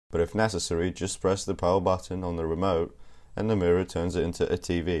but if necessary, just press the power button on the remote and the mirror turns it into a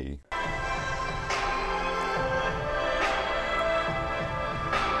TV.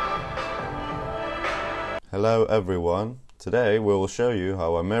 Hello everyone, today we will show you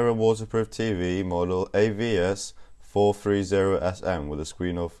how a mirror waterproof TV model AVS430SM with a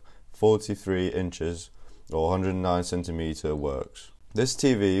screen of 43 inches or 109 centimeter works. This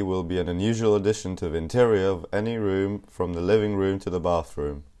TV will be an unusual addition to the interior of any room from the living room to the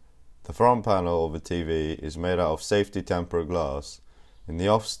bathroom. The front panel of the TV is made out of safety tempered glass. In the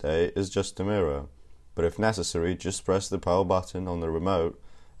off state is just a mirror, but if necessary just press the power button on the remote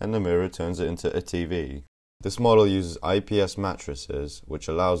and the mirror turns it into a TV. This model uses IPS matrices, which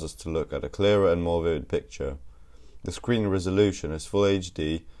allows us to look at a clearer and more vivid picture. The screen resolution is Full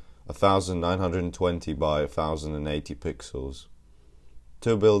HD 1920 by 1080 pixels.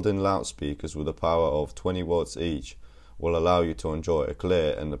 Two built-in loudspeakers with a power of 20 watts each will allow you to enjoy a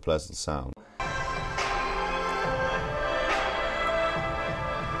clear and a pleasant sound.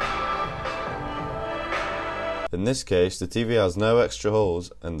 In this case, the TV has no extra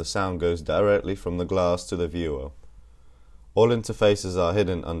holes and the sound goes directly from the glass to the viewer. All interfaces are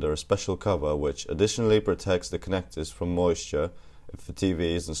hidden under a special cover which additionally protects the connectors from moisture if the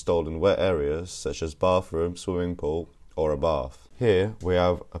TV is installed in wet areas such as bathroom, swimming pool or a bath. Here we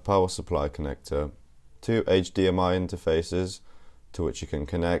have a power supply connector, two HDMI interfaces to which you can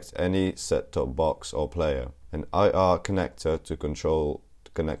connect any set-top box or player, an IR connector to control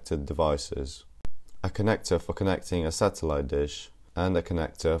connected devices, a connector for connecting a satellite dish, and a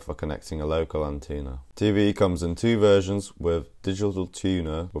connector for connecting a local antenna. TV comes in two versions, with digital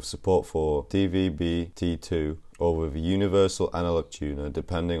tuner with support for DVB-T2 or with a universal analog tuner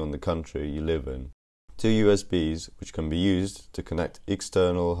depending on the country you live in. Two USBs which can be used to connect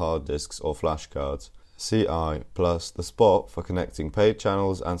external hard disks or flash cards, CI plus the spot for connecting paid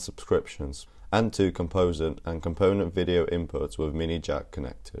channels and subscriptions, and two composite and component video inputs with mini jack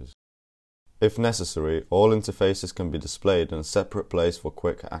connectors. If necessary, all interfaces can be displayed in a separate place for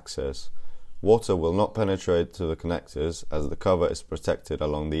quick access. Water will not penetrate to the connectors as the cover is protected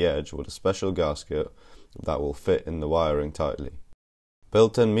along the edge with a special gasket that will fit in the wiring tightly.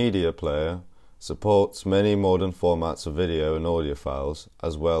 Built-in media player supports many modern formats of video and audio files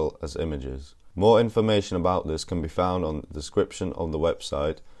as well as images. More information about this can be found on the description of the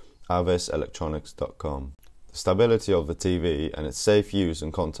website AVES430SM. The stability of the TV and its safe use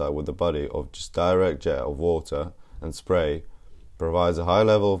in contact with the body of just direct jet of water and spray provides a high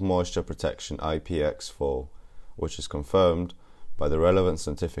level of moisture protection IPX4, which is confirmed by the relevant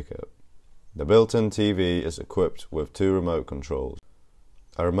certificate. The built-in TV is equipped with two remote controls,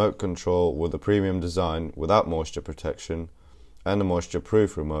 a remote control with a premium design without moisture protection and a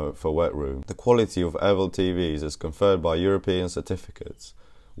moisture-proof remote for wet room. The quality of AVEL TVs is conferred by European certificates.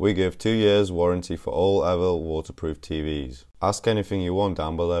 We give 2 years warranty for all AVEL waterproof TVs. Ask anything you want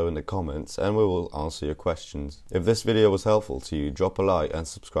down below in the comments and we will answer your questions. If this video was helpful to you, drop a like and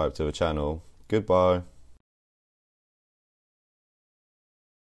subscribe to the channel. Goodbye.